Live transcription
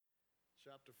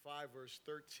chapter 5, verse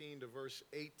 13 to verse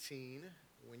 18.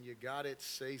 When you got it,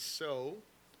 say so.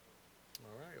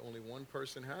 All right, only one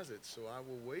person has it, so I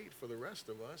will wait for the rest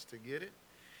of us to get it.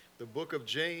 The book of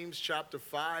James, chapter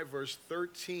 5, verse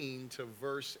 13 to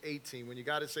verse 18. When you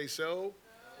got it, say so.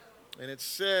 And it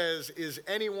says, "Is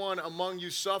anyone among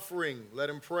you suffering? Let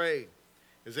him pray.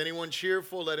 Is anyone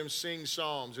cheerful? Let him sing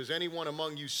psalms. Is anyone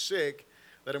among you sick?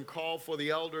 Let him call for the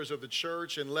elders of the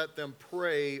church and let them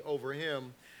pray over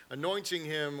him, anointing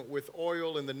him with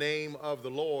oil in the name of the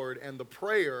Lord. And the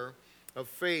prayer of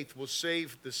faith will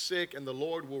save the sick, and the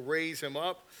Lord will raise him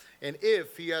up. And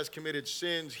if he has committed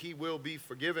sins, he will be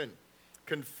forgiven.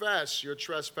 Confess your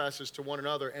trespasses to one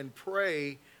another and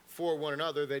pray for one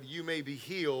another that you may be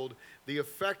healed. The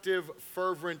effective,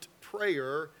 fervent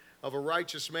prayer of a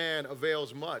righteous man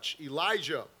avails much.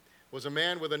 Elijah was a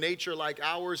man with a nature like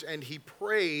ours, and he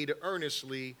prayed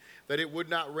earnestly that it would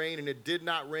not rain, and it did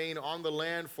not rain on the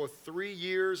land for 3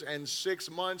 years and 6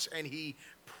 months. And he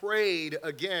prayed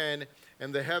again,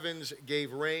 and the heavens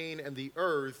gave rain, and the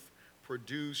earth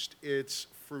produced its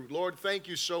fruit." Lord, thank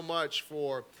you so much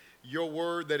for your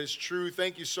word that is true.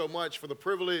 Thank you so much for the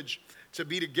privilege to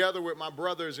be together with my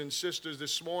brothers and sisters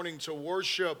this morning to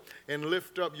worship and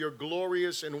lift up your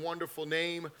glorious and wonderful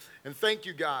name. And thank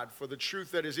you, God, for the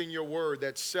truth that is in your word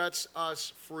that sets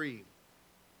us free.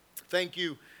 Thank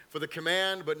you for the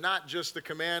command, but not just the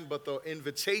command, but the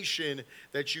invitation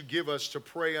that you give us to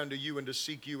pray unto you and to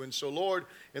seek you. And so, Lord,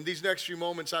 in these next few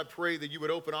moments, I pray that you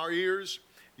would open our ears,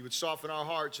 you would soften our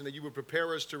hearts, and that you would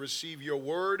prepare us to receive your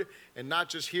word and not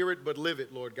just hear it, but live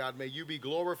it, Lord God. May you be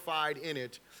glorified in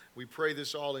it. We pray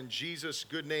this all in Jesus'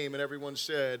 good name. And everyone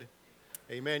said,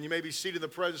 amen. You may be seated in the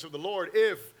presence of the Lord.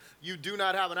 If you do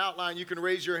not have an outline, you can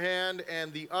raise your hand,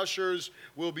 and the ushers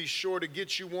will be sure to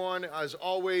get you one. As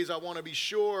always, I want to be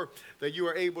sure that you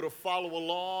are able to follow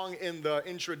along in the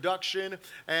introduction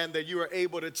and that you are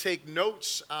able to take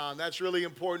notes. That's really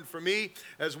important for me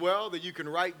as well, that you can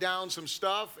write down some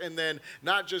stuff, and then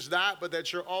not just that, but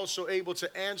that you're also able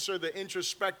to answer the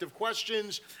introspective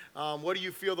questions. What do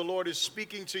you feel the Lord is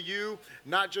speaking to you?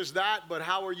 Not just that, but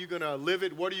how are you going to live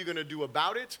it? What are you going to do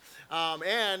about it?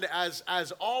 And as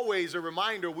always, a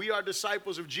reminder, we are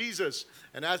disciples of Jesus.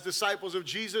 And as disciples of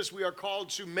Jesus, we are called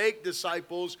to make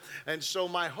disciples. And so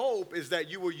my hope is that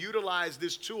you will utilize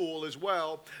this tool as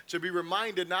well to be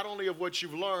reminded not only of what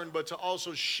you've learned, but to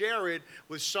also share it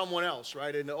with someone else,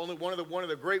 right? And one of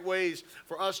the great ways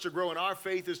for us to grow in our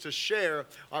faith is to share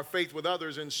our faith with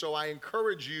others. And so I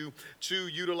encourage you to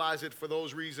utilize it for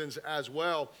those reasons as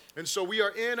well. And so we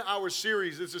are in our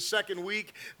series. This is the second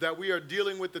week that we are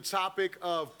dealing with the topic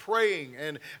of praying.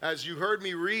 And as you heard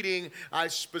me reading, I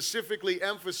specifically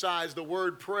emphasize the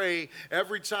word pray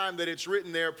every time that it's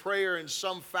written there, prayer in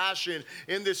some fashion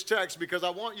in this text, because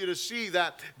I want you to see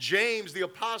that James, the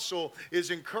apostle, is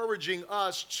encouraging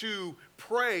us to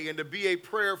pray and to be a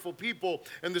prayerful people.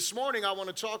 And this morning, I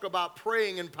want to talk about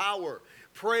praying in power.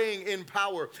 Praying in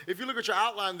power. If you look at your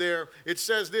outline there, it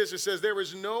says this. It says, "There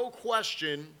is no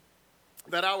question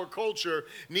that our culture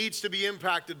needs to be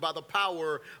impacted by the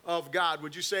power of God."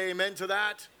 Would you say amen to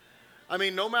that? I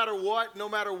mean, no matter what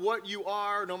you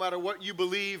are, no matter what you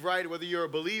believe, right, whether you're a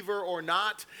believer or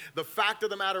not, the fact of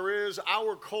the matter is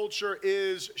our culture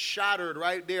is shattered,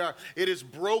 right? It is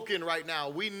broken right now.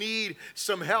 We need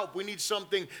some help. We need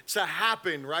something to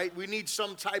happen, right? We need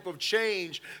some type of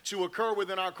change to occur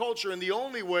within our culture. And the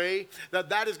only way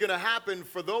that is going to happen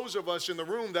for those of us in the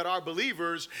room that are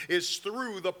believers is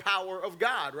through the power of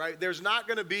God, right? There's not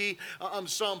going to be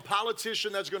some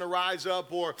politician that's going to rise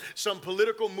up or some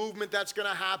political movement that's going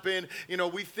to happen. You know,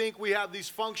 we think we have these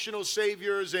functional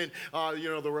saviors in,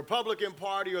 the Republican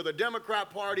Party or the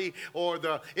Democrat Party or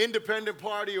the Independent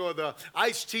Party or the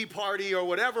Iced Tea Party or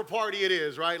whatever party it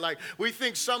is, right? Like, we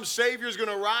think some savior is going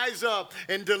to rise up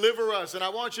and deliver us. And I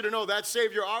want you to know that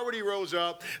savior already rose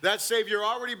up. That savior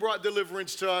already brought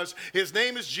deliverance to us. His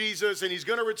name is Jesus, and he's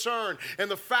going to return.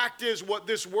 And the fact is, what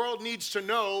this world needs to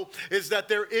know is that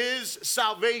there is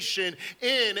salvation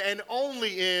in and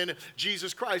only in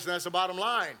Jesus Christ. And that's the bottom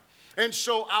line. And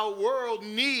so our world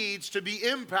needs to be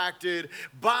impacted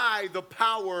by the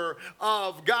power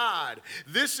of God.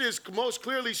 This is most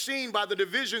clearly seen by the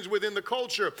divisions within the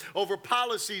culture over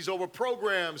policies, over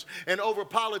programs, and over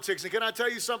politics. And can I tell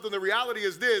you something? The reality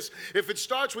is this: if it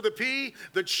starts with a P,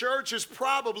 the church is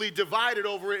probably divided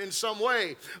over it in some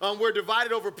way. We're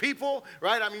divided over people,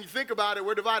 right? I mean, you think about it,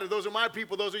 we're divided. Those are my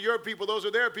people, those are your people, those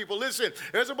are their people. Listen,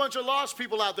 there's a bunch of lost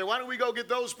people out there. Why don't we go get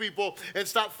those people and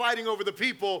stop fighting over the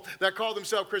people that call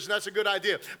themselves Christian. That's a good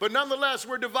idea. But nonetheless,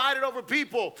 we're divided over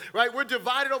people, right? We're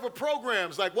divided over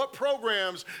programs. Like, what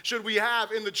programs should we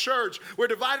have in the church? We're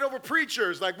divided over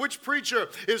preachers. Like, which preacher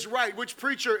is right? Which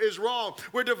preacher is wrong?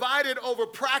 We're divided over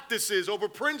practices, over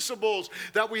principles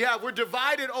that we have. We're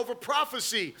divided over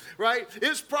prophecy, right?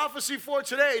 Is prophecy for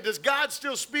today? Does God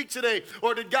still speak today?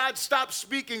 Or did God stop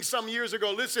speaking some years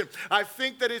ago? Listen, I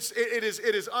think that it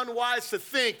is unwise to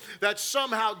think that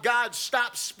somehow God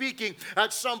stopped speaking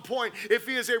at some point. If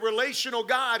he is a relational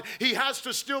God, he has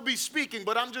to still be speaking.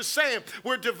 But I'm just saying,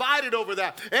 we're divided over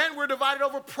that. And we're divided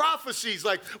over prophecies.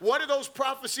 Like, what do those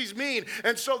prophecies mean?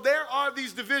 And so there are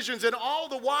these divisions, and all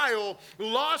the while,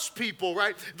 lost people,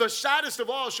 right? The saddest of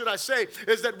all, should I say,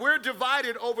 is that we're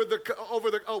divided over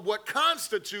what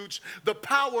constitutes the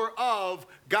power of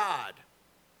God.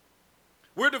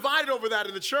 We're divided over that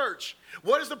in the church.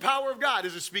 What is the power of God?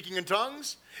 Is it speaking in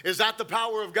tongues? Is that the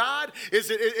power of God? Is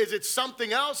it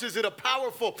something else? Is it a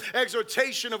powerful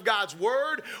exhortation of God's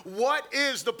word? What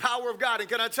is the power of God? And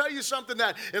can I tell you something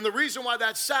and the reason why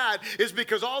that's sad is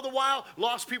because all the while,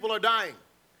 lost people are dying.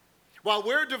 While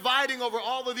we're dividing over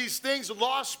all of these things,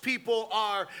 lost people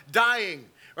are dying.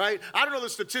 Right? I don't know the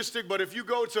statistic, but if you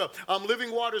go to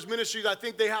Living Waters Ministries, I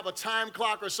think they have a time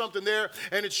clock or something there,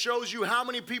 and it shows you how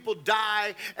many people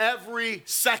die every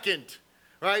second.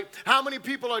 Right? How many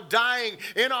people are dying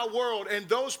in our world? And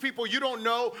those people, you don't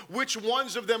know which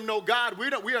ones of them know God.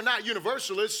 We are not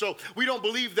universalists, so we don't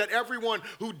believe that everyone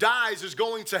who dies is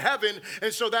going to heaven.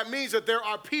 And so that means that there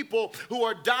are people who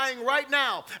are dying right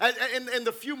now. In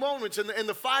the few moments, in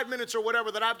the 5 minutes or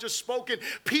whatever that I've just spoken,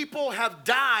 people have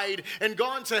died and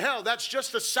gone to hell. That's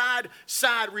just a sad,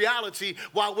 sad reality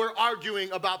while we're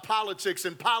arguing about politics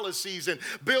and policies and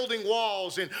building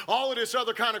walls and all of this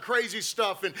other kind of crazy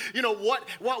stuff. And you know what?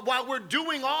 While we're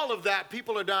doing all of that,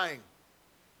 people are dying.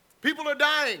 People are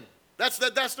dying. That's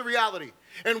the reality.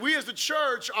 And we as the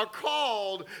church are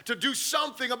called to do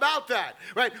something about that,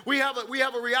 right? We have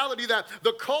a reality that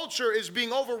the culture is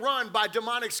being overrun by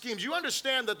demonic schemes. You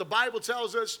understand that the Bible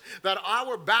tells us that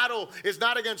our battle is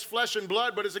not against flesh and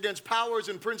blood, but it's against powers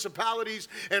and principalities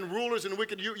and rulers and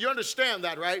wicked. You understand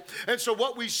that, right? And so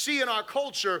what we see in our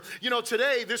culture,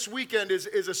 today, this weekend is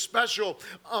a special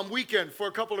weekend for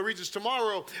a couple of reasons.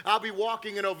 Tomorrow, I'll be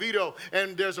walking in Oviedo,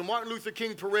 and there's a Martin Luther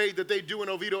King parade that they do in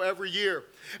Oviedo every year.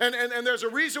 And there's a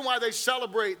reason why they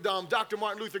celebrate Dr.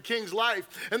 Martin Luther King's life.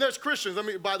 And there's Christians,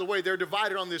 by the way, they're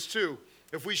divided on this too.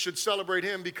 If we should celebrate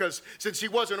him because since he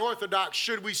wasn't Orthodox,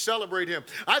 should we celebrate him?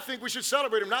 I think we should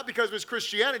celebrate him not because of his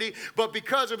Christianity, but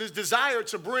because of his desire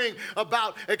to bring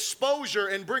about exposure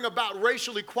and bring about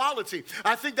racial equality.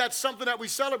 I think that's something that we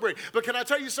celebrate. But can I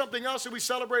tell you something else that we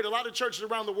celebrate? A lot of churches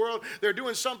around the world, they're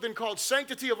doing something called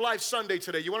Sanctity of Life Sunday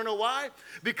today. You want to know why?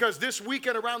 Because this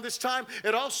weekend around this time,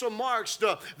 it also marks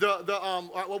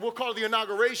what we'll call the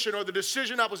inauguration or the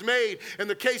decision that was made in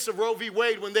the case of Roe v.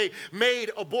 Wade when they made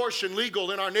abortion legal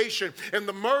in our nation, and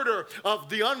the murder of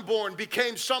the unborn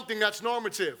became something that's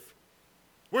normative.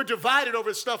 We're divided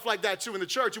over stuff like that too in the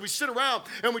church. And we sit around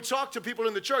and we talk to people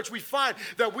in the church. We find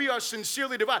that we are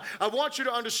sincerely divided. I want you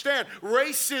to understand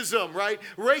racism, right?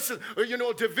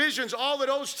 Racism, divisions, all of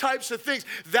those types of things.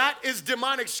 That is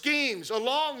demonic schemes,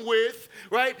 along with,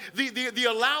 right, the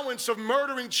allowance of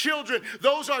murdering children.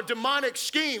 Those are demonic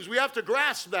schemes. We have to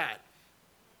grasp that.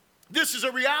 This is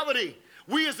a reality.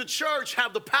 We as the church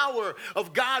have the power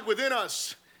of God within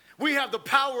us. We have the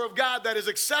power of God that is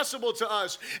accessible to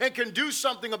us and can do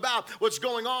something about what's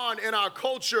going on in our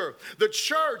culture. The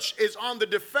church is on the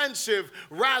defensive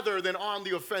rather than on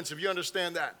the offensive. You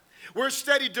understand that? We're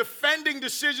steady defending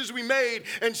decisions we made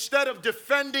instead of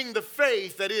defending the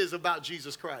faith that is about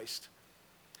Jesus Christ.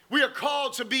 We are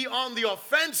called to be on the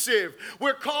offensive.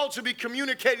 We're called to be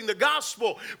communicating the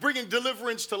gospel, bringing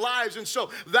deliverance to lives. And so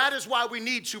that is why we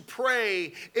need to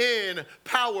pray in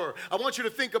power. I want you to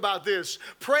think about this.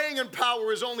 Praying in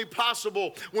power is only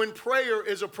possible when prayer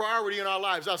is a priority in our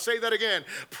lives. I'll say that again.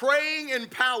 Praying in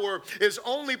power is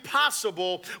only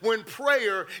possible when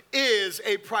prayer is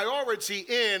a priority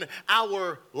in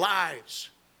our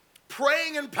lives.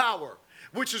 Praying in power,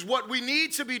 which is what we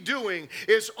need to be doing,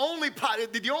 is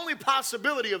the only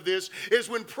possibility of this is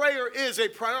when prayer is a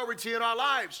priority in our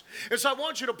lives. And so I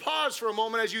want you to pause for a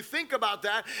moment as you think about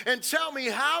that and tell me,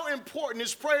 how important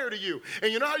is prayer to you?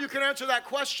 And you know how you can answer that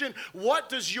question? What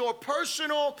does your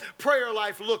personal prayer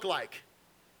life look like?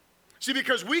 See,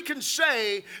 because we can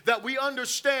say that we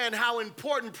understand how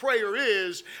important prayer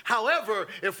is. However,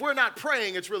 if we're not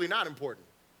praying, it's really not important.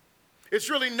 It's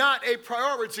really not a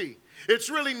priority. It's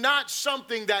really not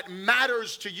something that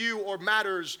matters to you or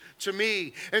matters to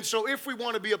me. And so if we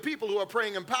want to be a people who are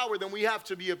praying in power, then we have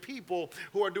to be a people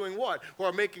who are doing what? Who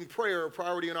are making prayer a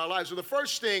priority in our lives. So the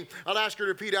first thing I'll ask you to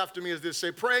repeat after me is this.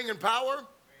 Say, praying in power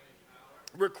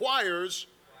requires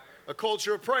a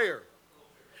culture of prayer.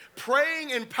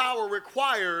 Praying in power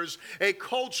requires a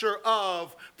culture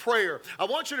of prayer. I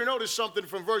want you to notice something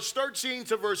from verse 13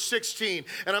 to verse 16.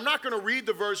 And I'm not going to read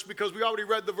the verse because we already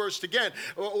read the verse again.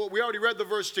 We already read the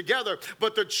verse together.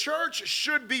 But the church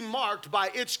should be marked by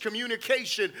its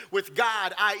communication with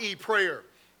God, i.e. prayer.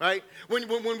 Right? When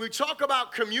we talk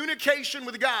about communication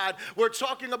with God, we're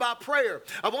talking about prayer.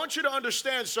 I want you to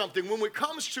understand something. When it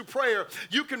comes to prayer,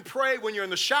 you can pray when you're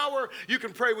in the shower. You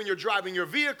can pray when you're driving your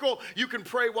vehicle. You can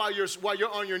pray while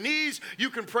you're on your knees. You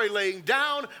can pray laying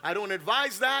down. I don't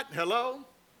advise that. Hello?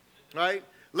 Right?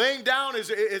 Laying down is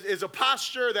a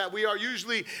posture that we are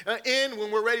usually in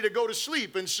when we're ready to go to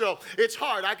sleep. And so it's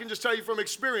hard. I can just tell you from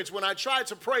experience, when I try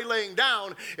to pray laying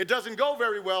down, it doesn't go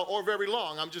very well or very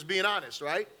long. I'm just being honest,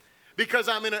 right? Because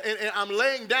I'm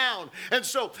laying down. And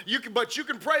so you can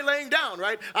pray laying down,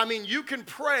 right? I mean, you can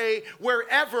pray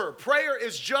wherever. Prayer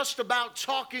is just about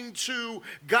talking to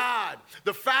God.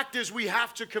 The fact is we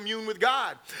have to commune with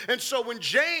God. And so when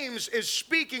James is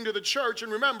speaking to the church,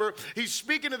 and remember, he's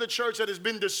speaking to the church that has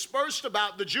been dispersed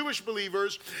about, the Jewish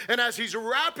believers, and as he's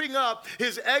wrapping up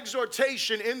his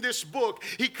exhortation in this book,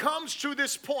 he comes to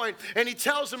this point and he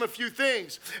tells them a few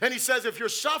things. And he says, if you're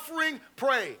suffering,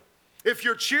 pray. If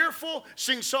you're cheerful,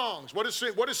 sing songs. What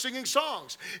is singing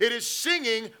songs? It is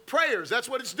singing prayers. That's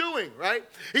what it's doing, right?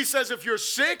 He says if you're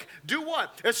sick, do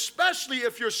what? Especially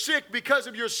if you're sick because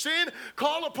of your sin,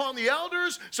 call upon the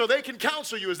elders so they can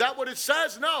counsel you. Is that what it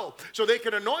says? No. So they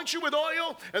can anoint you with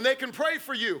oil and they can pray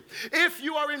for you. If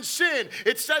you are in sin,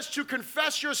 it says to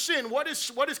confess your sin. What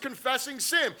is confessing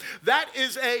sin? That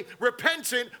is a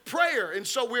repentant prayer. And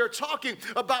so we are talking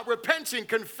about repenting,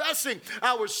 confessing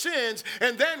our sins,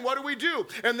 and then what do?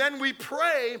 And then we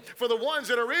pray for the ones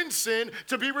that are in sin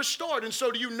to be restored. And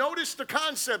so do you notice the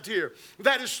concept here?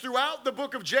 That is throughout the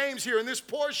book of James here in this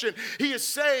portion, he is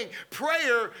saying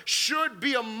prayer should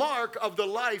be a mark of the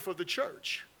life of the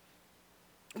church.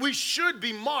 We should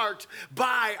be marked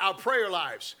by our prayer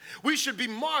lives. We should be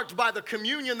marked by the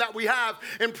communion that we have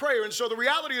in prayer. And so the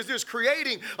reality is this: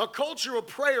 creating a culture of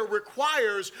prayer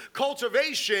requires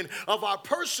cultivation of our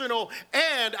personal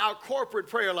and our corporate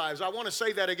prayer lives. I want to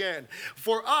say that again.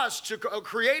 For us to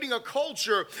creating a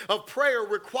culture of prayer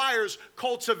requires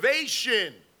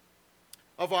cultivation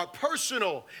of our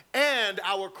personal and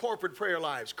our corporate prayer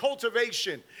lives.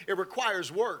 Cultivation, it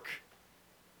requires work.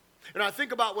 And I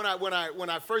think about when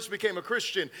I first became a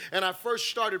Christian and I first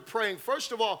started praying.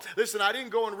 First of all, listen, I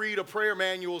didn't go and read a prayer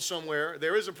manual somewhere.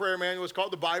 There is a prayer manual. It's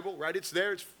called the Bible, right? It's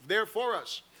there for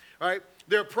us, right?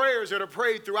 There are prayers that are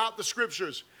prayed throughout the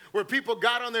scriptures where people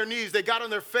got on their knees, they got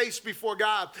on their face before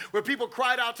God, where people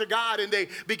cried out to God and they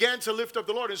began to lift up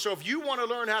the Lord. And so if you want to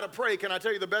learn how to pray, can I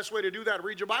tell you the best way to do that?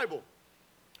 Read your Bible.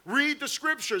 Read the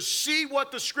scriptures, see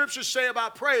what the scriptures say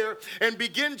about prayer, and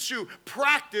begin to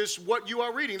practice what you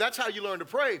are reading. That's how you learn to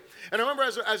pray. And I remember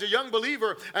as a young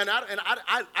believer, and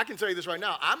I can tell you this right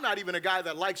now, I'm not even a guy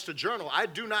that likes to journal. I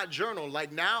do not journal.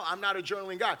 Like now, I'm not a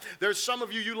journaling guy. There's some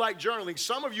of you like journaling.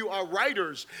 Some of you are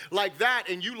writers like that,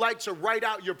 and you like to write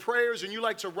out your prayers, and you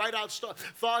like to write out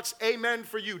thoughts. Amen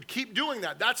for you. Keep doing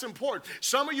that. That's important.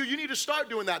 Some of you need to start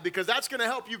doing that because that's going to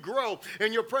help you grow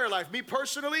in your prayer life. Me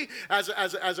personally, as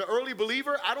an early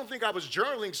believer, I don't think I was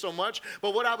journaling so much,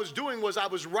 but what I was doing was I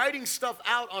was writing stuff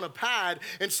out on a pad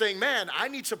and saying, man, I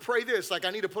need to pray this. Like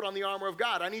I need to put on the armor of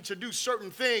God. I need to do certain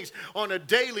things on a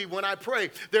daily when I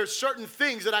pray. There's certain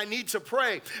things that I need to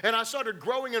pray. And I started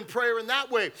growing in prayer in that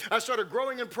way. I started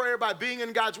growing in prayer by being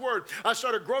in God's word. I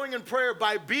started growing in prayer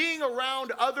by being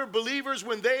around other believers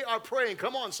when they are praying.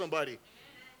 Come on, somebody.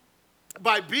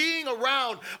 By being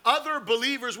around other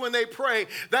believers when they pray,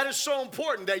 that is so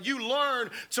important that you learn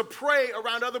to pray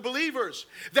around other believers,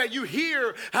 that you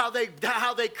hear how they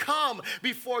come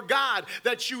before God,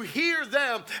 that you hear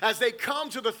them as they come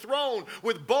to the throne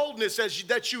with boldness,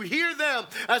 that you hear them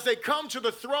as they come to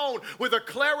the throne with a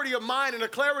clarity of mind and a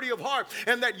clarity of heart,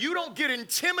 and that you don't get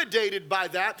intimidated by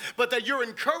that, but that you're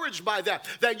encouraged by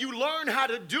that you learn how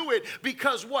to do it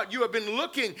because what? You have been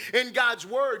looking in God's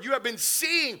word. You have been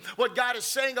seeing what God is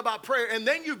saying about prayer, and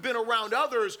then you've been around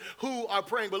others who are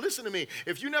praying. But listen to me,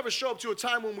 if you never show up to a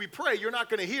time when we pray, you're not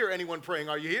going to hear anyone praying.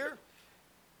 Are you here?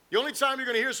 The only time you're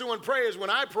going to hear someone pray is when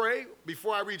I pray,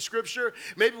 before I read scripture,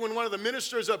 maybe when one of the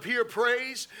ministers up here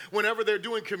prays, whenever they're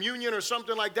doing communion or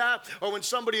something like that, or when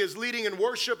somebody is leading in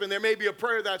worship and there may be a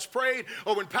prayer that's prayed,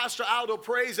 or when Pastor Aldo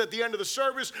prays at the end of the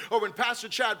service, or when Pastor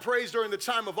Chad prays during the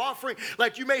time of offering.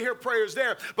 Like, you may hear prayers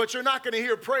there, but you're not going to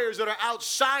hear prayers that are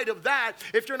outside of that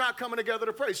if you're not coming together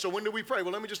to pray. So when do we pray?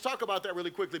 Well, let me just talk about that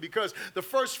really quickly, because the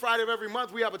first Friday of every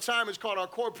month we have a time, it's called our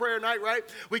core prayer night, right?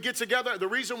 We get together. The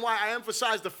reason why I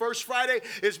emphasize the first Friday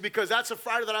is because that's a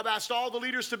Friday that I've asked all the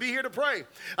leaders to be here to pray.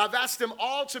 I've asked them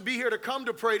all to be here to come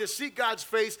to pray, to seek God's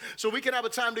face, so we can have a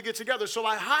time to get together. So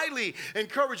I highly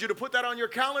encourage you to put that on your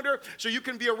calendar so you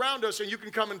can be around us and you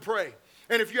can come and pray.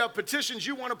 And if you have petitions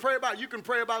you want to pray about, you can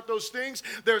pray about those things.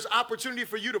 There's opportunity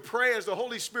for you to pray as the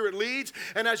Holy Spirit leads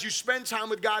and as you spend time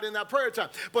with God in that prayer time.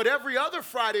 But every other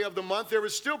Friday of the month, there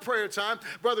is still prayer time.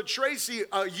 Brother Tracy,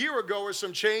 a year ago or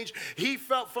some change, he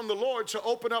felt from the Lord to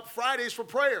open up Fridays for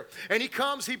prayer. And he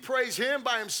comes, he prays him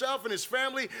by himself and his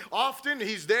family. Often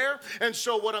he's there. And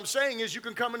so what I'm saying is you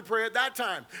can come and pray at that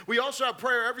time. We also have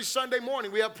prayer every Sunday morning.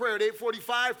 We have prayer at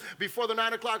 8:45 before the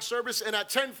 9 o'clock service and at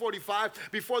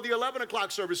 10:45 before the 11 o'clock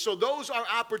service. So those are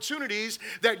opportunities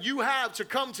that you have to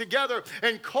come together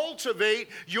and cultivate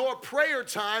your prayer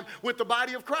time with the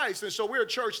body of Christ. And so we're a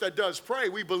church that does pray.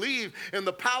 We believe in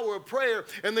the power of prayer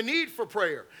and the need for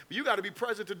prayer. But you got to be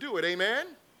present to do it. Amen?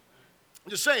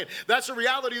 I'm just saying, that's a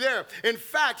reality there. In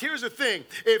fact, here's the thing.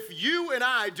 If you and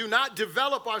I do not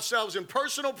develop ourselves in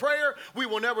personal prayer, we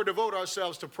will never devote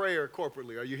ourselves to prayer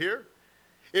corporately. Are you here?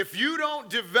 If you don't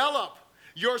develop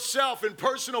yourself in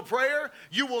personal prayer,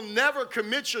 you will never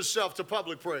commit yourself to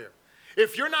public prayer.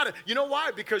 If you're not, you know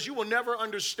why? Because you will never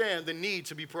understand the need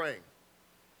to be praying.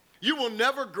 You will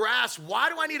never grasp, why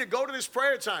do I need to go to this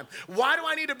prayer time? Why do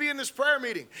I need to be in this prayer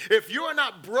meeting? If you are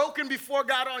not broken before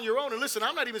God on your own, and listen,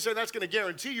 I'm not even saying that's going to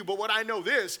guarantee you, but what I know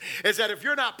this is that if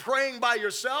you're not praying by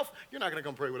yourself, you're not going to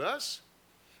come pray with us.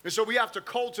 And so we have to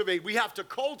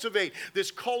cultivate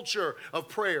this culture of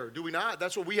prayer, do we not?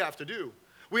 That's what we have to do.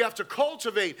 We have to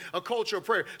cultivate a culture of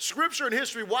prayer. Scripture and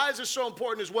history, why is this so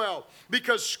important as well?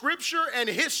 Because Scripture and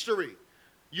history,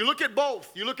 you look at both.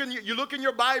 You look in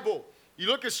your Bible. You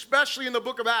look especially in the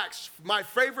book of Acts, my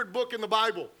favorite book in the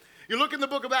Bible. You look in the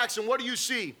book of Acts, and what do you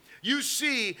see? You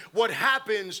see what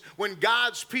happens when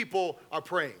God's people are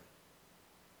praying.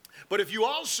 But if you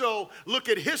also look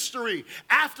at history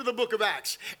after the book of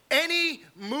Acts, any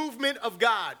movement of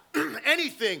God,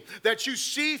 anything that you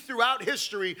see throughout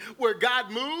history where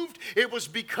God moved, it was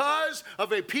because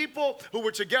of a people who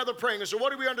were together praying. And so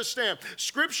what do we understand?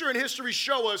 Scripture and history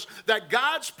show us that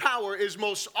God's power is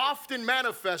most often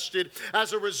manifested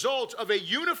as a result of a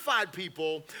unified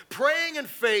people praying in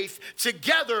faith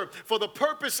together for the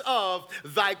purpose of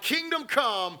thy kingdom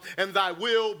come and thy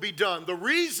will be done. The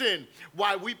reason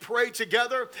why we pray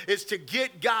together is to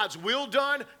get God's will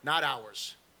done, not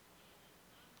ours.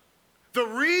 The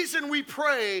reason we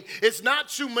pray is not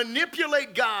to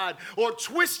manipulate God or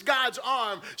twist God's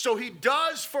arm so he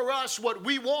does for us what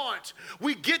we want.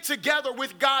 We get together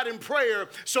with God in prayer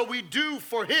so we do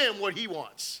for him what he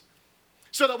wants.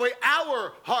 So that way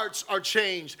our hearts are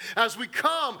changed as we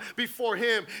come before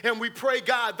him and we pray,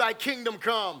 God, thy kingdom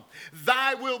come,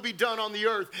 thy will be done on the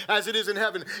earth as it is in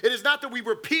heaven. It is not that we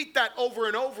repeat that over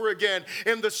and over again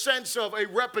in the sense of a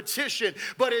repetition,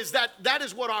 but is that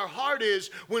is what our heart is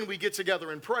when we get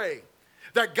together and pray.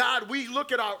 That God, we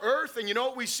look at our earth and you know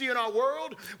what we see in our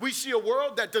world? We see a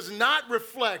world that does not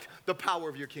reflect the power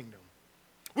of your kingdom.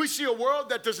 We see a world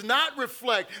that does not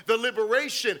reflect the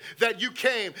liberation that you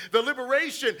came, the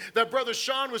liberation that Brother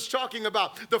Sean was talking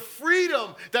about, the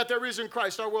freedom that there is in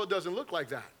Christ. Our world doesn't look like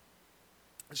that.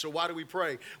 And so why do we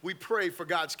pray? We pray for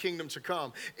God's kingdom to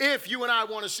come. If you and I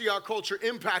want to see our culture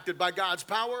impacted by God's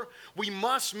power, we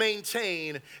must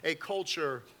maintain a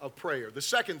culture of prayer. The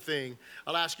second thing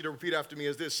I'll ask you to repeat after me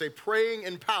is this. Say, praying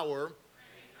in power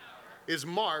is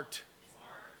marked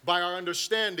by our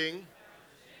understanding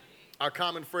our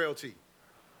common frailty.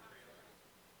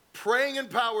 Praying in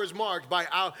power is marked by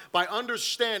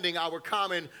understanding our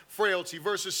common frailty.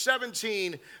 Verses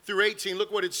 17 through 18,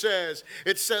 look what it says.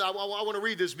 It says, I want to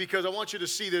read this because I want you to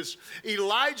see this.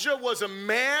 Elijah was a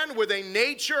man with a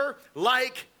nature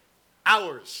like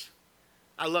ours.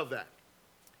 I love that.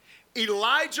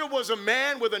 Elijah was a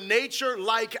man with a nature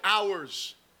like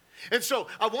ours. And so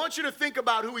I want you to think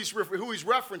about who he's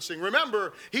referencing.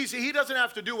 Remember, he doesn't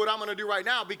have to do what I'm going to do right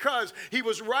now because he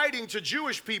was writing to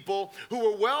Jewish people who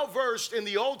were well versed in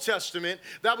the Old Testament.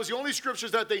 That was the only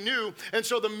scriptures that they knew. And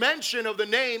so the mention of the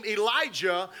name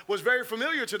Elijah was very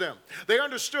familiar to them. They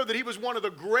understood that he was one of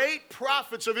the great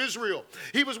prophets of Israel.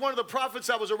 He was one of the prophets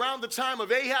that was around the time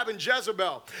of Ahab and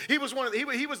Jezebel. He was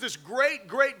this great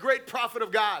prophet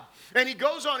of God. And he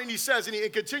goes on and he says, and he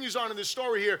continues on in this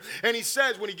story here, and he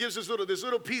says, when he gives this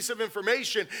little piece of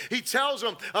information, he tells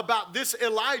them about this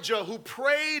Elijah who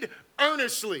prayed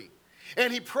earnestly.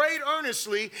 And he prayed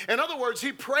earnestly. In other words,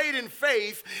 he prayed in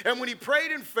faith. And when he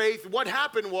prayed in faith, what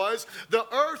happened was the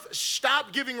earth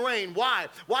stopped giving rain. Why?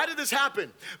 Why did this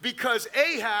happen? Because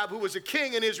Ahab, who was a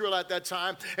king in Israel at that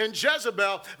time, and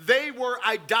Jezebel, they were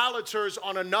idolaters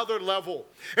on another level.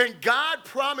 And God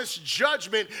promised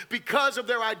judgment because of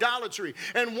their idolatry.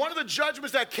 And one of the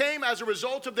judgments that came as a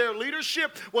result of their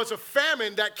leadership was a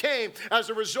famine that came as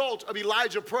a result of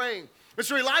Elijah praying. And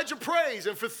so Elijah prays,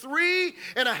 and for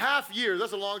 3.5 years,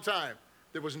 that's a long time,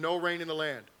 there was no rain in the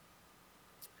land.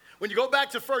 When you go back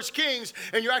to 1 Kings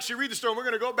and you actually read the story, and we're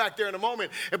going to go back there in a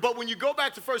moment, but when you go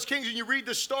back to 1 Kings and you read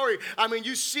the story, I mean,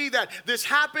 you see that this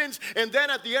happens, and then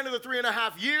at the end of the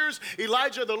 3.5 years,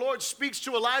 Elijah, the Lord speaks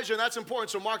to Elijah, and that's important,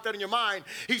 so mark that in your mind.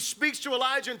 He speaks to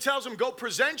Elijah and tells him, go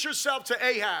present yourself to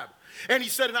Ahab. And he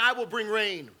said, and I will bring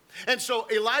rain. And so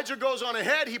Elijah goes on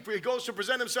ahead. He goes to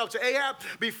present himself to Ahab.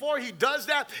 Before he does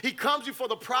that, he comes before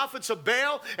the prophets of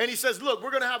Baal, and he says, look,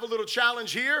 we're going to have a little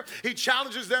challenge here. He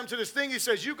challenges them to this thing. He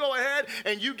says, you go ahead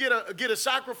and you get a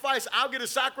sacrifice. I'll get a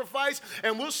sacrifice,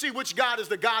 and we'll see which God is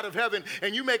the God of heaven,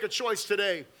 and you make a choice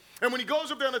today. And when he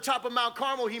goes up there on the top of Mount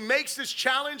Carmel, he makes this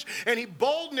challenge, and he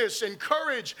boldness and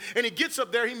courage, and he gets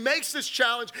up there, he makes this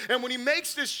challenge, and when he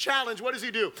makes this challenge, what does he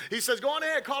do? He says, go on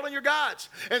ahead, call on your gods.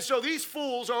 And so these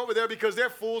fools are over there because they're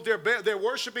fools, they're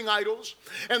worshiping idols,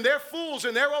 and they're fools,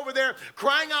 and they're over there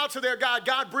crying out to their God,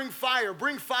 God, bring fire,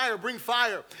 bring fire, bring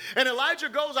fire. And Elijah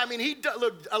goes, I mean,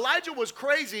 look, Elijah was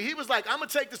crazy. He was like, I'm going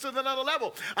to take this to another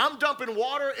level. I'm dumping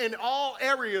water in all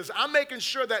areas. I'm making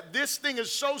sure that this thing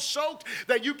is so soaked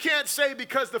that you can't say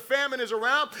because the famine is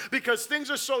around, because things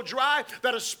are so dry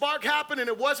that a spark happened and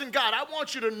it wasn't God. I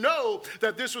want you to know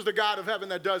that this was the God of heaven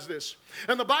that does this.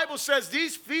 And the Bible says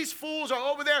these fools are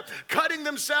over there cutting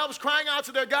themselves, crying out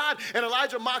to their God, and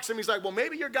Elijah mocks him. He's like, well,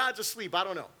 maybe your God's asleep. I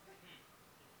don't know.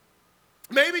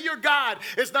 Maybe your God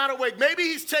is not awake. Maybe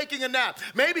he's taking a nap.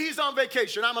 Maybe he's on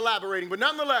vacation. I'm elaborating, but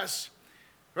nonetheless,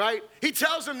 right? He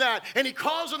tells him that, and he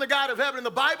calls on the God of heaven, and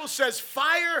the Bible says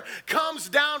fire comes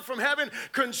down from heaven,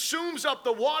 consumes up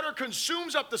the water,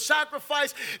 consumes up the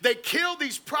sacrifice. They kill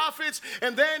these prophets,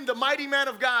 and then the mighty man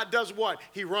of God does what?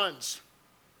 He runs.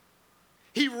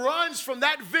 He runs from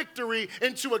that victory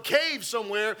into a cave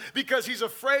somewhere because he's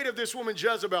afraid of this woman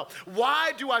Jezebel.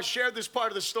 Why do I share this part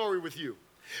of the story with you?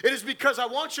 It is because I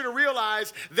want you to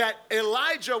realize that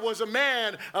Elijah was a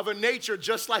man of a nature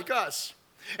just like us.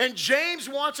 And James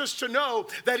wants us to know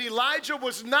that Elijah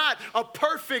was not a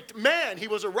perfect man. He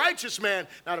was a righteous man,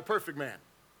 not a perfect man.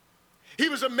 He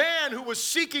was a man who was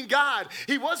seeking God.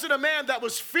 He wasn't a man that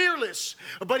was fearless,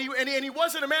 but he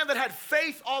wasn't a man that had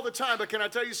faith all the time. But can I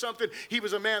tell you something? He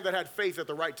was a man that had faith at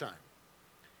the right time.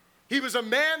 He was a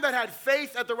man that had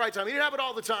faith at the right time. He didn't have it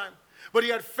all the time, but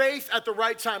he had faith at the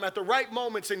right time, at the right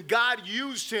moments, and God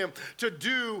used him to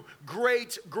do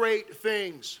great, great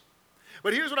things.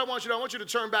 But here's what I want you to do. I want you to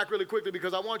turn back really quickly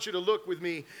because I want you to look with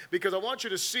me because I want you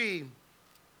to see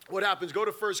what happens. Go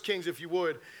to 1 Kings, if you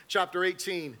would, chapter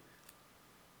 18.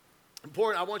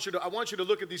 Important. I want you to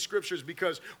look at these scriptures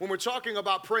because when we're talking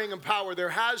about praying in power, there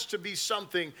has to be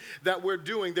something that we're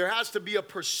doing. There has to be a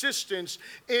persistence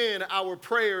in our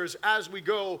prayers as we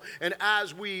go and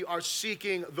as we are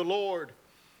seeking the Lord.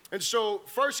 And so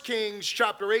 1 Kings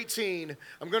chapter 18,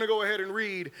 I'm going to go ahead and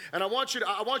read. And I want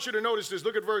you to notice this.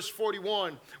 Look at verse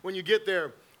 41 when you get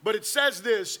there. But it says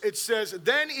this. It says,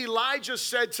 then Elijah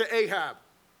said to Ahab,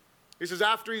 he says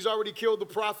after he's already killed the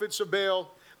prophets of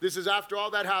Baal, this is after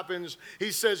all that happens,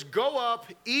 he says, go up,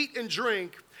 eat and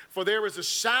drink, for there is a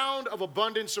sound of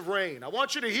abundance of rain. I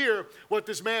want you to hear what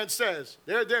this man says.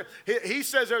 He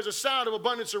says there's a sound of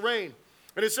abundance of rain.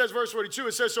 And it says, verse 42,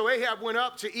 it says, so Ahab went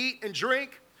up to eat and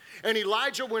drink. And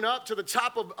Elijah went up to the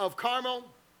top of Carmel.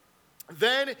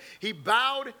 Then he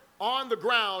bowed on the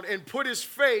ground and put his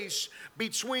face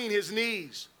between his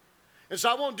knees. And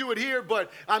so I won't do it here,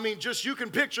 but I mean, just you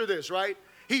can picture this, right?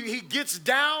 He gets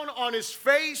down on his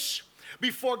face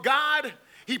before God.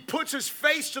 He puts his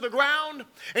face to the ground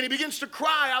and he begins to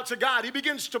cry out to God. He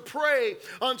begins to pray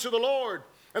unto the Lord.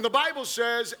 And the Bible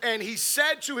says, and he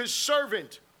said to his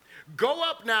servant, go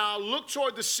up now, look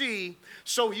toward the sea.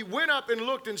 So he went up and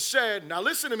looked and said, now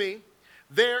listen to me,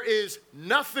 there is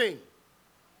nothing.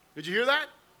 Did you hear that?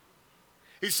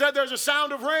 He said there's a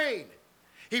sound of rain.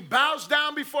 He bows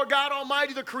down before God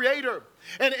Almighty, the Creator.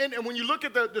 And when you look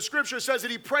at the scripture, it says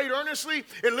that he prayed earnestly.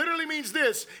 It literally means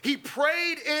this. He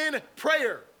prayed in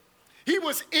prayer. He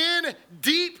was in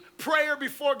deep prayer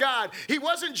before God. He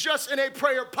wasn't just in a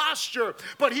prayer posture,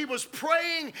 but he was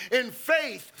praying in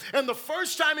faith. And the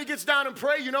first time he gets down and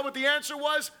pray, you know what the answer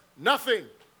was? Nothing.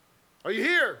 Are you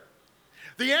here?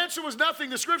 The answer was nothing.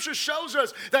 The scripture shows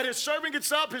us that his servant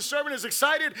gets up, his servant is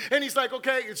excited, and he's like,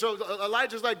 okay, so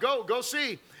Elijah's like, go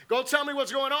see. Go tell me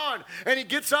what's going on. And he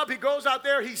gets up, he goes out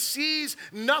there, he sees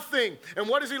nothing. And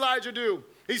what does Elijah do?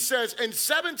 He says, and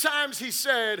 7 times he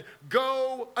said,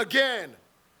 go again.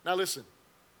 Now listen,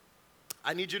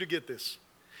 I need you to get this.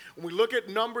 When we look at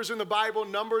numbers in the Bible,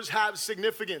 numbers have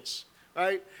significance.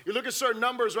 Right? You look at certain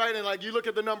numbers, right? And like you look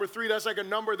at the number 3, that's like a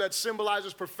number that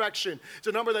symbolizes perfection. It's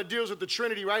a number that deals with the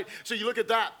Trinity, right? So you look at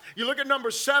that. You look at number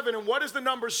 7, and what does the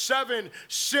number 7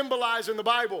 symbolize in the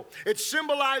Bible? It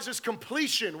symbolizes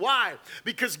completion. Why?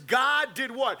 Because God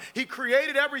did what? He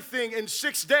created everything in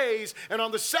 6 days, and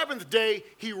on the 7th day,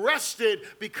 he rested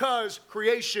because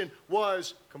creation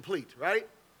was complete, right?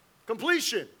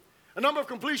 Completion. A number of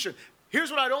completion. Here's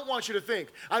what I don't want you to think.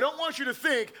 I don't want you to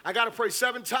think, I got to pray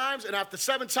 7 times, and after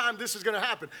 7 times, this is going to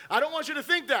happen. I don't want you to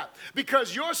think that,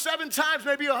 because your 7 times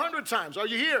may be 100 times. Are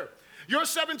you here? Your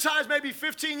 7 times may be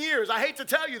 15 years. I hate to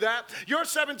tell you that. Your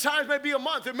 7 times may be a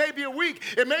month. It may be a week.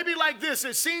 It may be like this.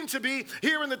 It seemed to be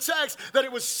here in the text that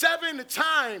it was 7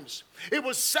 times. It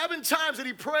was 7 times that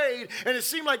he prayed, and it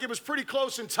seemed like it was pretty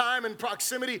close in time and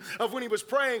proximity of when he was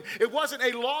praying. It wasn't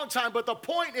a long time, but the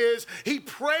point is he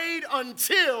prayed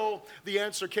until the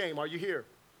answer came. Are you here?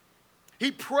 He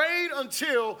prayed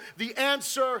until the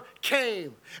answer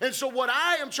came. And so what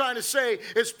I am trying to say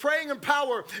is praying in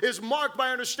power is marked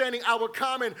by understanding our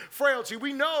common frailty.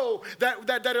 We know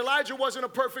that Elijah wasn't a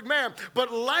perfect man,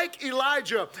 but like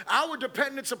Elijah, our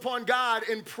dependence upon God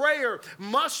in prayer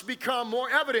must become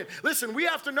more evident. Listen, we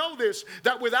have to know this,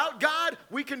 that without God,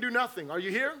 we can do nothing. Are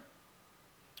you here?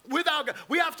 Without God,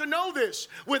 we have to know this.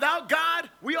 Without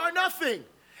God, we are nothing.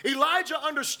 Elijah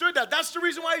understood that. That's the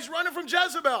reason why he's running from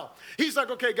Jezebel. He's like,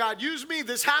 okay, God, use me.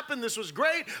 This happened. This was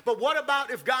great. But what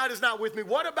about if God is not with me?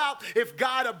 What about if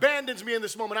God abandons me in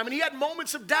this moment? I mean, he had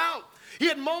moments of doubt. He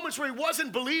had moments where he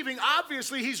wasn't believing.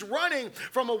 Obviously, he's running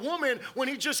from a woman when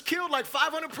he just killed like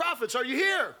 500 prophets. Are you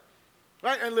here?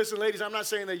 Right? And listen, ladies, I'm not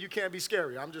saying that you can't be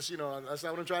scary. I'm just, that's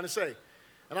not what I'm trying to say.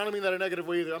 And I don't mean that in a negative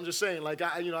way either. I'm just saying, like,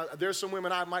 there's some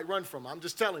women I might run from. I'm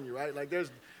just telling you, right? Like,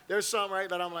 there's some, right,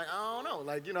 that I'm like, I don't know.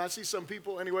 Like, I see some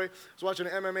people, anyway. I was watching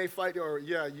an MMA fight, or,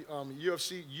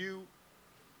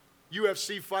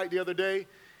 UFC fight the other day.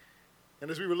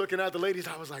 And as we were looking at the ladies,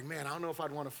 I was like, man, I don't know if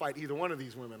I'd want to fight either one of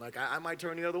these women. Like, I might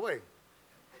turn the other way.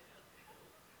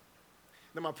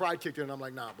 Then my pride kicked in, and I'm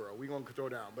like, nah, bro, we going to throw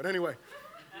down. But anyway.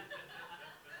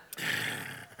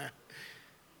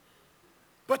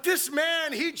 But this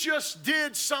man, he just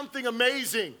did something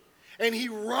amazing, and he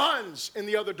runs in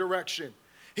the other direction.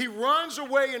 He runs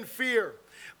away in fear,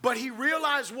 but he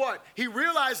realized what? He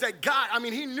realized that God,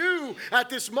 he knew at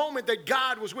this moment that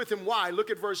God was with him. Why? Look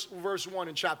at verse 1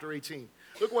 in chapter 18.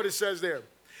 Look what it says there.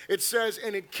 It says,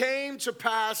 and it came to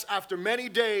pass after many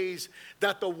days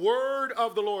that the word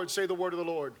of the Lord, say the word of the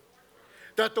Lord,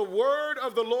 that the word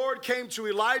of the Lord came to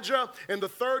Elijah in the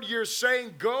 3rd year,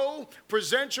 saying, go,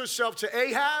 present yourself to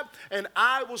Ahab, and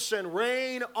I will send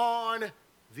rain on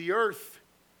the earth.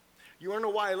 You want to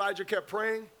know why Elijah kept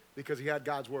praying? Because he had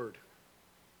God's word.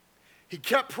 He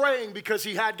kept praying because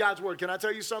he had God's word. Can I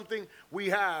tell you something? We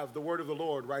have the word of the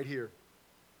Lord right here.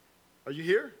 Are you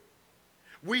here?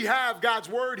 We have God's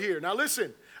word here. Now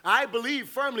listen, I believe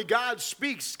firmly God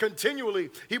speaks continually.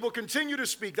 He will continue to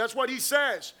speak. That's what he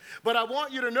says. But I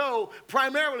want you to know,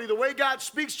 primarily, the way God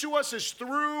speaks to us is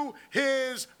through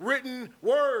his written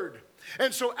word.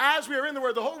 And so as we are in the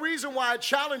word, the whole reason why I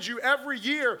challenge you every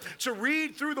year to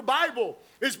read through the Bible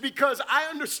is because I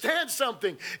understand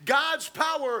something. God's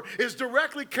power is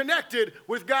directly connected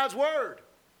with God's word.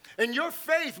 And your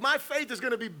faith, my faith, is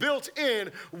going to be built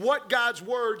in what God's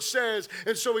word says.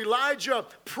 And so Elijah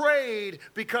prayed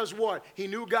because what? He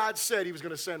knew God said he was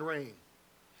going to send rain.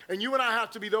 And you and I have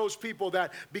to be those people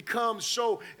that become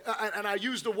so, and I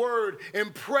use the word,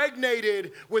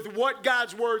 impregnated with what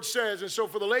God's word says. And so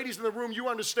for the ladies in the room, you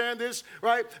understand this,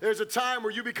 right? There's a time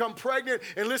where you become pregnant,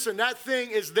 and listen, that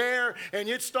thing is there, and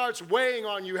it starts weighing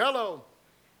on you. Hello.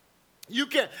 You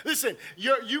can't, listen,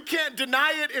 you can't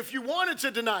deny it if you wanted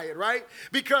to deny it, right?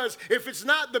 Because if it's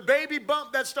not the baby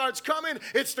bump that starts coming,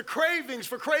 it's the cravings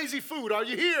for crazy food. Are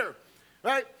you here?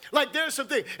 Right? Like there's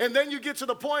something. And then you get to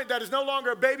the point that it's no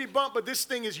longer a baby bump, but this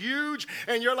thing is huge.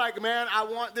 And you're like, man, I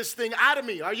want this thing out of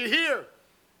me. Are you here?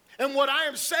 And what I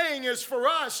am saying is for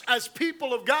us as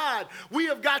people of God, we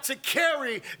have got to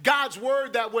carry God's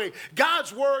word that way.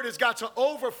 God's word has got to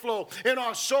overflow in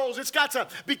our souls. It's got to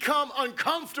become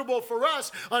uncomfortable for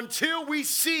us until we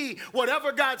see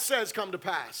whatever God says come to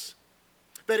pass.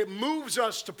 That it moves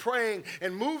us to praying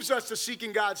and moves us to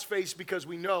seeking God's face because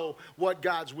we know what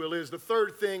God's will is. The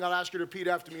third thing I'll ask you to repeat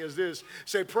after me is this.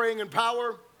 Say, praying in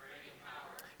power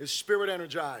is spirit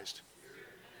energized.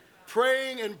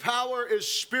 Praying in power is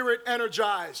spirit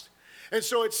energized. And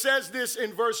so it says this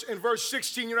in verse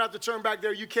 16. You don't have to turn back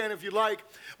there. You can if you like.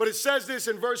 But it says this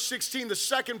in verse 16, the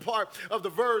second part of the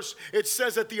verse. It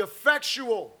says that the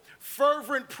effectual,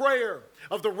 fervent prayer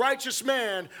of the righteous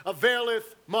man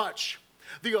availeth much.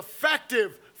 The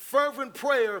effective, fervent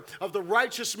prayer of the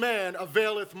righteous man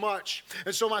availeth much.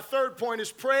 And so my third point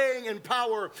is praying in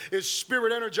power is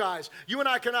spirit energized. You and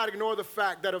I cannot ignore the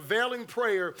fact that availing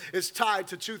prayer is tied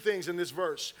to two things in this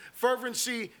verse: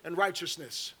 fervency and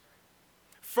righteousness.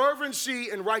 Fervency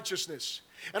and righteousness.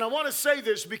 And I want to say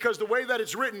this because the way that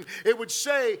it's written, it would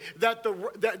say that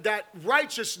that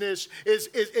righteousness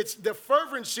it's the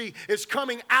fervency is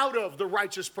coming out of the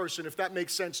righteous person, if that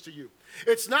makes sense to you.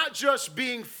 It's not just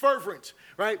being fervent,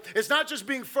 right? It's not just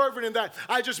being fervent in that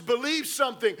I just believe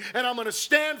something and I'm going to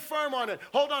stand firm on it.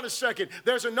 Hold on a second.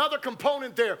 There's another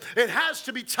component there. It has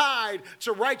to be tied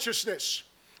to righteousness.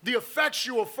 The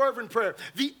effectual, fervent prayer,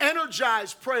 the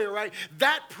energized prayer, right?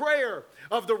 That prayer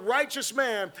of the righteous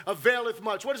man availeth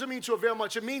much. What does it mean to avail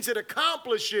much? It means it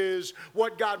accomplishes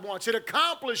what God wants. It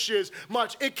accomplishes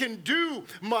much. It can do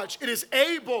much. It is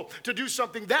able to do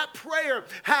something. That prayer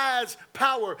has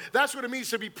power. That's what it means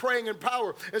to be praying in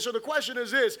power. And so the question is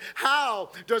this: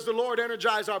 how does the Lord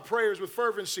energize our prayers with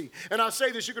fervency? And I'll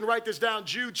say this, you can write this down,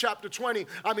 Jude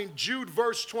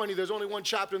verse 20. There's only one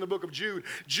chapter in the book of Jude.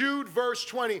 Jude verse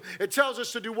 20. It tells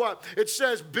us to do what? It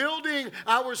says, building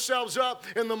ourselves up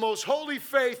in the most holy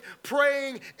faith,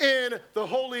 praying in the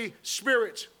Holy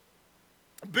Spirit.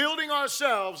 Building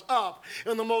ourselves up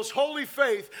in the most holy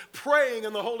faith, praying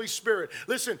in the Holy Spirit.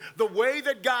 Listen, the way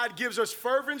that God gives us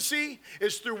fervency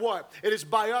is through what? It is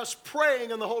by us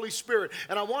praying in the Holy Spirit.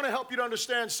 And I want to help you to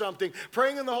understand something.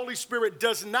 Praying in the Holy Spirit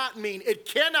does not mean, it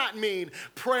cannot mean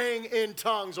praying in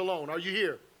tongues alone. Are you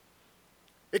here?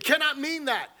 It cannot mean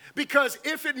that, because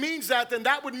if it means that, then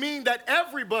that would mean that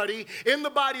everybody in the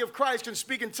body of Christ can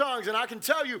speak in tongues. And I can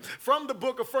tell you from the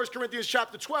book of 1 Corinthians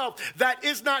chapter 12, that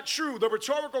is not true. The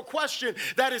rhetorical question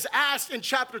that is asked in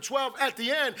chapter 12 at the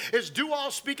end is, do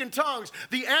all speak in tongues?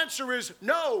 The answer is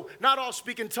no, not all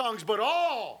speak in tongues, but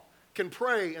all can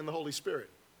pray in the Holy Spirit.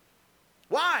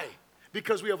 Why?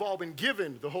 Because we have all been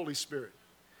given the Holy Spirit.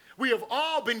 We have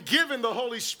all been given the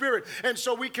Holy Spirit, and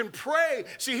so we can pray.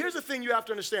 See, here's the thing you have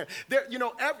to understand.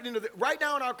 Right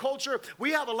now in our culture,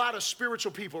 we have a lot of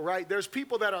spiritual people, right? There's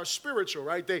people that are spiritual,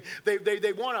 right? They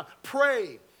want to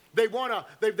pray. They want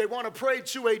to pray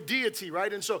to a deity,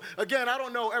 right? And so, again, I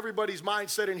don't know everybody's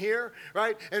mindset in here,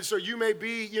 right? And so you may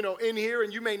be, in here,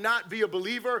 and you may not be a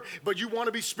believer, but you want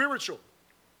to be spiritual.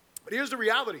 But here's the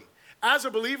reality. As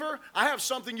a believer, I have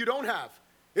something you don't have.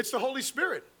 It's the Holy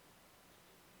Spirit.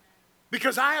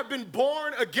 Because I have been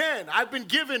born again. I've been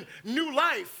given new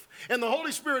life. And the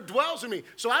Holy Spirit dwells in me.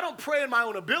 So I don't pray in my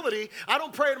own ability. I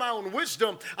don't pray in my own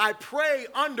wisdom. I pray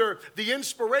under the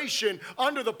inspiration,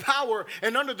 under the power,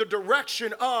 and under the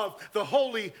direction of the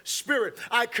Holy Spirit.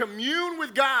 I commune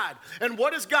with God. And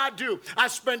what does God do? I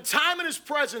spend time in His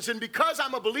presence. And because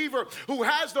I'm a believer who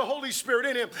has the Holy Spirit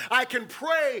in him, I can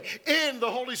pray in the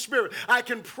Holy Spirit. I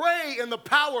can pray in the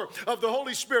power of the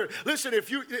Holy Spirit. Listen,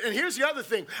 and here's the other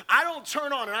thing. I don't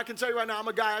turn on, and I can tell you right now, I'm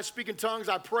a guy, I speak in tongues.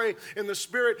 I pray in the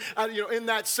Spirit. In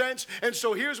that sense. And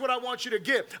so here's what I want you to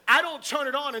get. I don't turn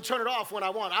it on and turn it off when I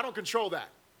want. I don't control that.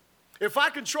 If I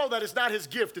control that, it's not His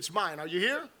gift, it's mine. Are you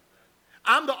here?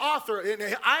 I'm the author,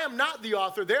 and I am not the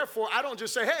author. Therefore, I don't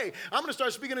just say, hey, I'm going to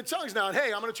start speaking in tongues now, and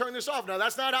hey, I'm going to turn this off now.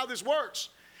 That's not how this works.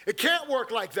 It can't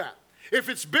work like that. If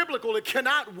it's biblical, it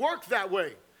cannot work that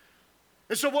way.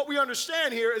 And so what we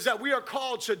understand here is that we are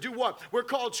called to do what? We're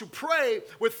called to pray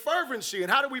with fervency.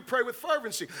 And how do we pray with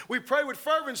fervency? We pray with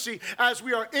fervency as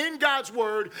we are in God's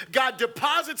word. God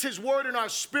deposits his word in our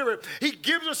spirit. He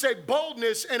gives us a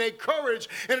boldness and a courage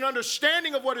and an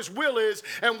understanding of what his will is.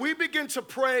 And we begin to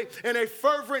pray in a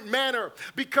fervent manner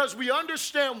because we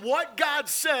understand what God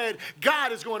said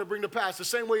God is going to bring to pass. The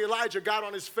same way Elijah got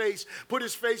on his face, put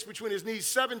his face between his knees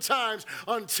 7 times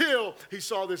until he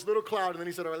saw this little cloud. And then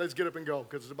he said, all right, let's get up and go,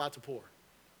 because it's about to pour.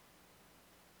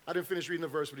 I didn't finish reading the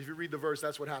verse, but if you read the verse,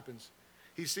 that's what happens.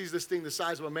 He sees this thing the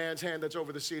size of a man's hand that's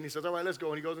over the sea, and he says, all right, let's go.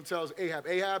 And he goes and tells Ahab,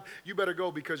 Ahab, you better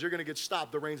go because you're going to get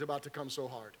stopped. The rain's about to come so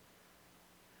hard.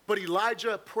 But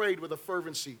Elijah prayed with a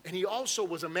fervency, and he also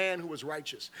was a man who was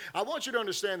righteous. I want you to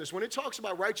understand this. When it talks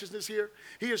about righteousness here,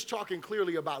 he is talking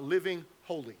clearly about living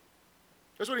holy.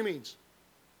 That's what he means.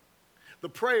 The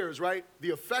prayers, right? The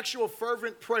effectual,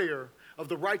 fervent prayer of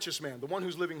the righteous man, the one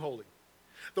who's living holy.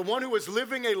 The one who is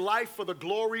living a life for the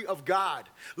glory of God.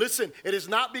 Listen, it is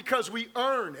not because we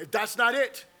earn. That's not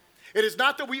it. It is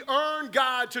not that we earn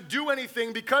God to do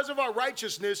anything because of our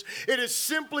righteousness. It is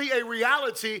simply a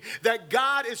reality that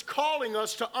God is calling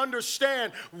us to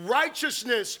understand.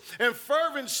 Righteousness and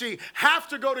fervency have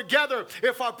to go together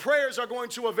if our prayers are going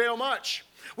to avail much.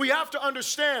 We have to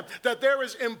understand that there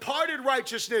is imparted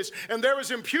righteousness and there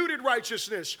is imputed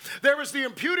righteousness. There is the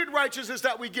imputed righteousness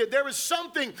that we get. There is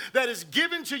something that is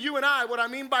given to you and I. What I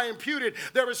mean by imputed,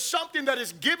 there is something that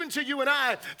is given to you and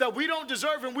I that we don't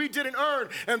deserve and we didn't earn.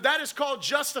 And that is called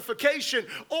justification,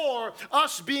 or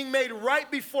us being made right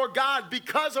before God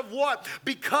because of what?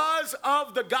 Because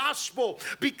of the gospel.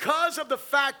 Because of the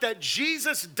fact that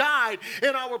Jesus died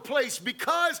in our place.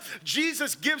 Because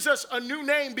Jesus gives us a new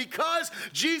name. Because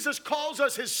Jesus calls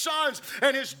us his sons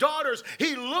and his daughters.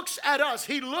 He looks at us.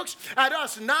 He looks at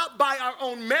us not by our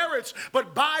own merits,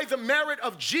 but by the merit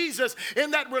of Jesus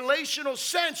in that relational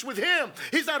sense with him.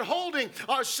 He's not holding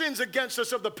our sins against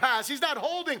us of the past. He's not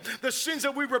holding the sins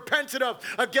that we repented of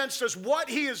against us. What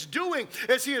he is doing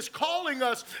is he is calling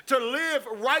us to live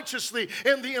righteously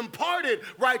in the imparted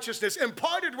righteousness.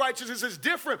 Imparted righteousness is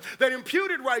different than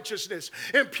imputed righteousness.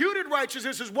 Imputed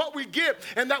righteousness is what we get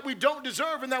and that we don't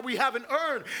deserve and that we haven't earned.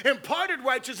 Imparted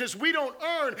righteousness we don't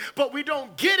earn, but we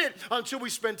don't get it until we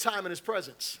spend time in his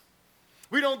presence.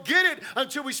 We don't get it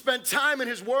until we spend time in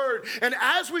his word. And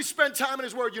as we spend time in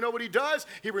his word, you know what he does?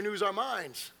 He renews our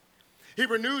minds. He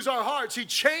renews our hearts. He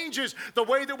changes the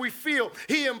way that we feel.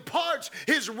 He imparts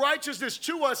his righteousness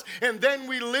to us, and then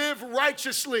we live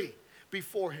righteously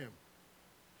before him.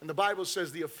 And the Bible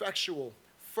says the effectual,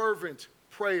 fervent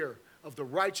prayer of the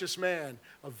righteous man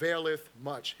availeth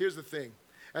much. Here's the thing.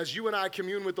 As you and I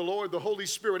commune with the Lord, the Holy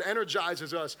Spirit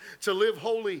energizes us to live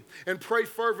holy and pray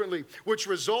fervently, which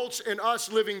results in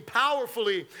us living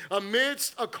powerfully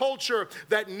amidst a culture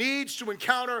that needs to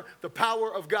encounter the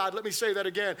power of God. Let me say that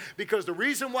again, because the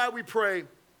reason why we pray,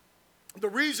 the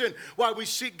reason why we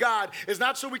seek God is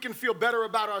not so we can feel better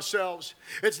about ourselves.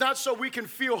 It's not so we can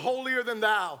feel holier than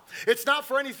thou. It's not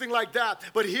for anything like that.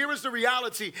 But here is the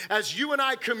reality. As you and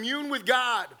I commune with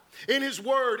God, in his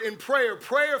word, in prayer,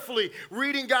 prayerfully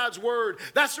reading God's word.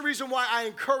 That's the reason why I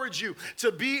encourage you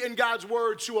to be in God's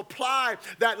word, to apply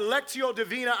that Lectio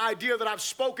Divina idea that I've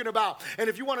spoken about. And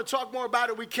if you want to talk more about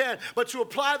it, we can. But to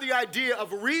apply the idea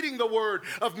of reading the word,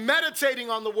 of meditating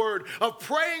on the word, of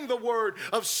praying the word,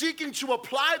 of seeking to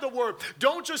apply the word.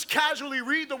 Don't just casually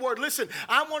read the word. Listen,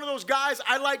 I'm one of those guys,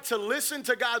 I like to listen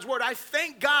to God's word. I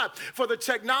thank God for the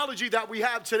technology that we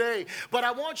have today. But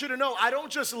I want you to know, I don't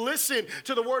just listen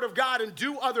to the word of God and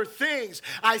do other things.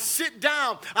 I sit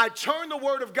down, I turn the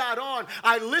word of God on,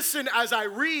 I listen as I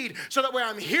read, so that way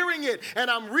I'm hearing it and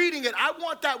I'm reading it. I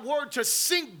want that word to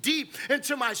sink deep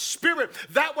into my spirit.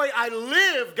 That way I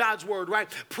live God's word, right?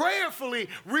 Prayerfully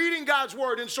reading God's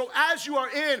word. And so as you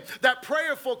are in that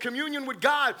prayerful communion with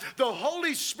God, the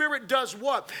Holy Spirit does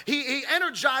what? He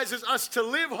energizes us to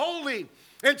live holy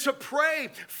and to pray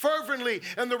fervently.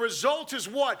 And the result is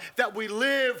what? That we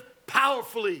live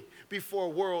powerfully before a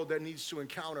world that needs to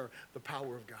encounter the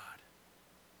power of God.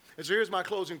 And so here's my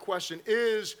closing question.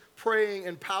 Is praying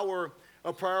and power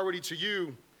a priority to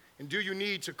you? And do you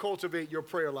need to cultivate your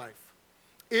prayer life?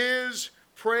 Is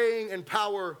praying and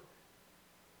power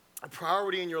a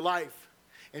priority in your life?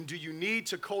 And do you need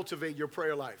to cultivate your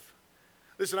prayer life?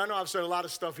 Listen, I know I've said a lot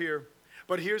of stuff here,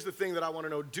 but here's the thing that I want to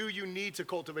know. Do you need to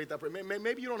cultivate that prayer?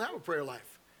 Maybe you don't have a prayer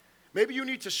life. Maybe you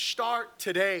need to start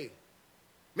today.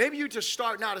 Maybe you just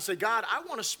start now to say, God, I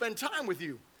want to spend time with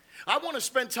you. I want to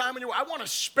spend time in I want to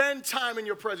spend time in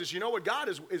your presence. You know what? God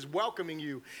is welcoming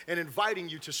you and inviting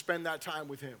you to spend that time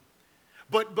with him.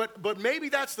 But maybe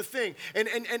that's the thing.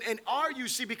 And are you,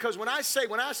 see, because when I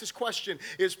ask this question,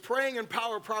 is praying and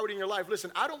power a priority in your life?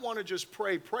 Listen, I don't want to just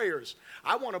pray prayers.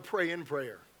 I want to pray in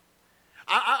prayer.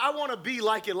 I want to be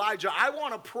like Elijah. I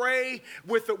want to pray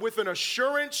with an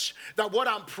assurance that what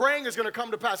I'm praying is going to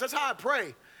come to pass. That's how I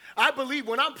pray. I believe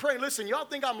when I'm praying, listen, y'all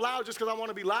think I'm loud just because I want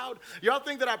to be loud? Y'all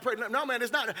think that I pray? No, man,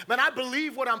 it's not. Man, I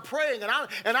believe what I'm praying, and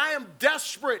I am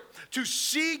desperate to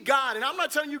see God. And I'm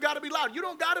not telling you got to be loud. You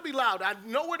don't got to be loud.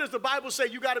 Nowhere does the Bible say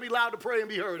you got to be loud to pray and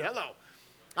be heard. Hello.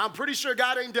 I'm pretty sure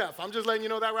God ain't deaf. I'm just letting you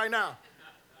know that right now.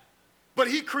 But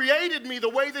he created me the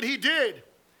way that he did.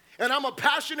 And I'm a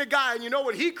passionate guy, and you know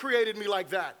what? He created me like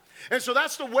that. And so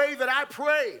that's the way that I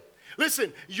pray.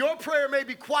 Listen, your prayer may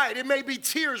be quiet. It may be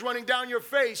tears running down your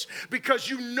face because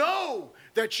you know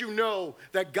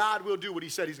that God will do what he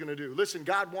said he's going to do. Listen,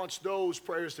 God wants those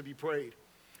prayers to be prayed.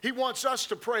 He wants us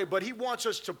to pray, but he wants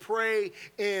us to pray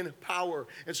in power.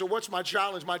 And so what's my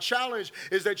challenge? My challenge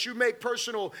is that you make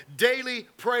personal daily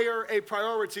prayer a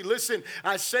priority. Listen,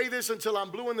 I say this until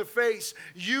I'm blue in the face.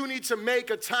 You need to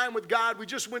make a time with God. We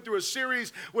just went through a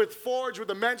series with Forge, with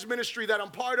the men's ministry that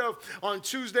I'm part of on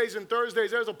Tuesdays and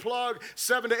Thursdays. There's a plug,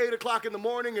 7 to 8 o'clock in the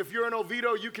morning. If you're in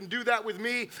Oviedo, you can do that with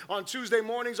me on Tuesday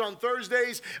mornings, on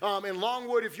Thursdays. In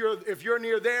Longwood, if you're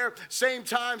near there, same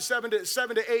time, 7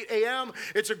 to 8 a.m.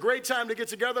 It's a great time to get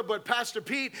together, but Pastor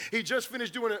Pete, he just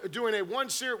finished doing a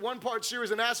one-part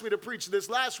series and asked me to preach this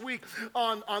last week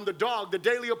on the dog, the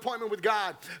daily appointment with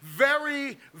God.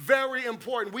 Very, very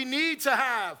important. We need to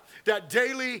have that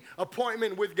daily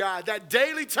appointment with God, that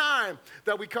daily time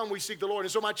that we come, we seek the Lord.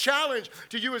 And so my challenge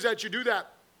to you is that you do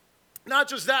that. Not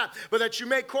just that, but that you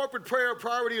make corporate prayer a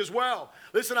priority as well.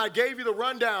 Listen, I gave you the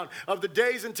rundown of the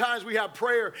days and times we have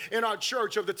prayer in our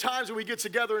church, of the times that we get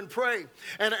together and pray.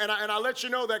 And I let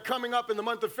you know that coming up in the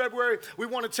month of February, we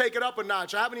want to take it up a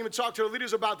notch. I haven't even talked to the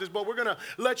leaders about this, but we're going to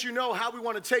let you know how we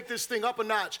want to take this thing up a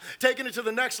notch, taking it to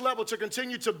the next level to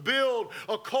continue to build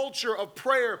a culture of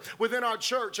prayer within our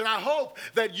church. And I hope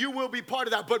that you will be part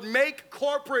of that. But make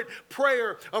corporate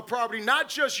prayer a priority, not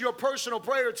just your personal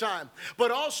prayer time, but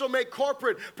also make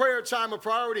corporate prayer time a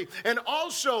priority, and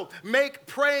also make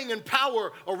praying in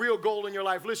power a real goal in your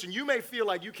life. Listen, you may feel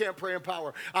like you can't pray in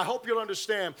power. I hope you'll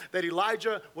understand that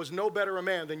Elijah was no better a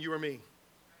man than you or me.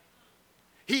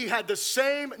 He had the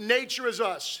same nature as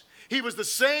us. He was the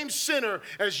same sinner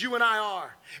as you and I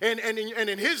are. And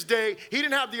in his day, he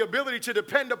didn't have the ability to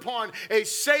depend upon a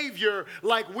Savior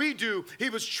like we do. He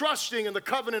was trusting in the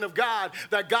covenant of God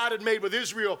that God had made with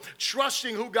Israel,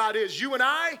 trusting who God is. You and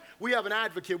I, we have an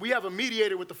advocate. We have a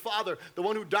mediator with the Father, the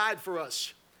one who died for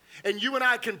us. And you and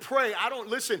I can pray.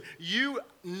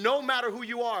 No matter who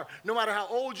you are, no matter how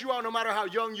old you are, no matter how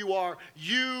young you are,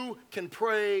 you can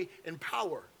pray in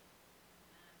power.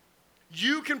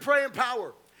 You can pray in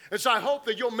power. And so I hope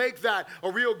that you'll make that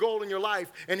a real goal in your life.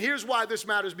 And here's why this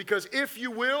matters, because if you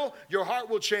will, your heart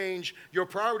will change, your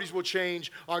priorities will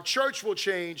change, our church will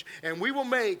change, and we will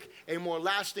make a more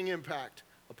lasting impact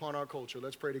upon our culture.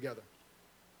 Let's pray together.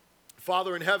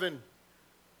 Father in heaven,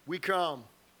 we come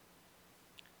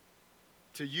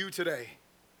to you today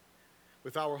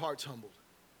with our hearts humbled.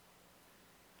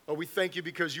 Oh, we thank you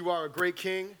because you are a great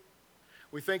King.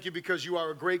 We thank you because you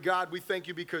are a great God. We thank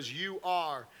you because you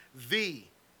are the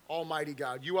Almighty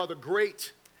God. You are the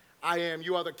great I am.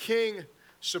 You are the King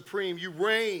supreme. You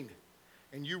reign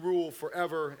and you rule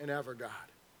forever and ever, God.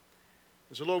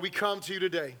 And so, Lord, we come to you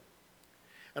today,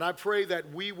 and I pray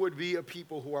that we would be a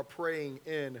people who are praying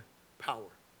in power,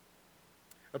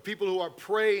 a people who are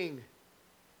praying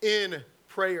in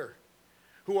prayer,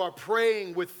 who are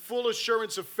praying with full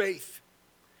assurance of faith,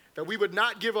 that we would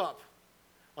not give up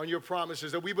on your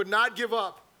promises, that we would not give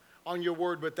up on your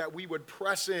word, but that we would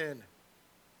press in.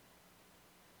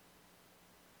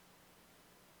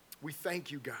 We thank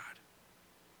you, God.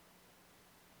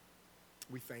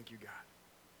 We thank you, God.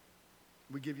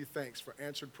 We give you thanks for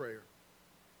answered prayer.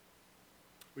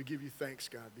 We give you thanks,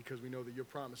 God, because we know that your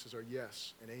promises are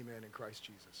yes and amen in Christ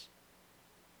Jesus.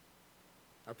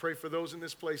 I pray for those in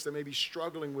this place that may be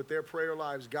struggling with their prayer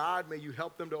lives. God, may you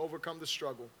help them to overcome the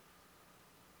struggle.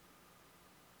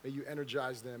 May you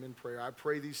energize them in prayer. I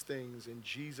pray these things in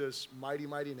Jesus' mighty,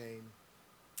 mighty name.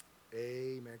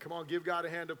 Amen. Come on, give God a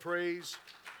hand of praise.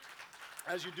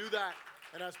 As you do that,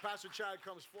 and as Pastor Chad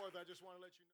comes forth, I just want to let you know.